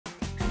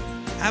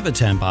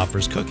AvaTemp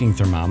offers cooking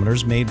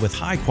thermometers made with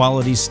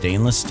high-quality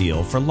stainless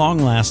steel for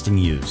long-lasting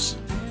use.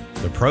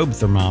 The probe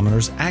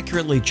thermometers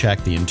accurately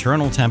check the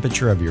internal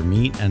temperature of your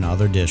meat and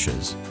other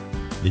dishes.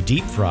 The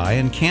deep fry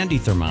and candy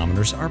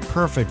thermometers are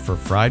perfect for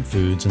fried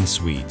foods and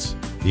sweets.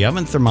 The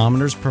oven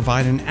thermometers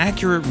provide an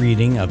accurate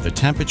reading of the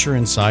temperature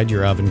inside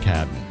your oven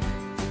cabinet.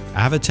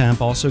 AvaTemp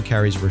also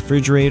carries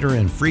refrigerator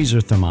and freezer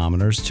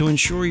thermometers to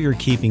ensure you're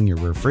keeping your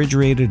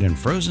refrigerated and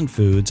frozen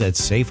foods at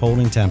safe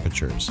holding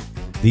temperatures.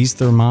 These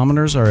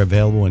thermometers are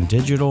available in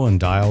digital and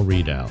dial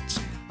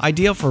readouts.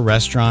 Ideal for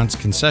restaurants,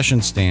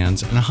 concession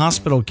stands, and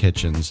hospital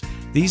kitchens,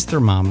 these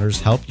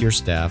thermometers help your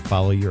staff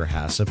follow your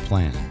HACCP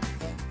plan.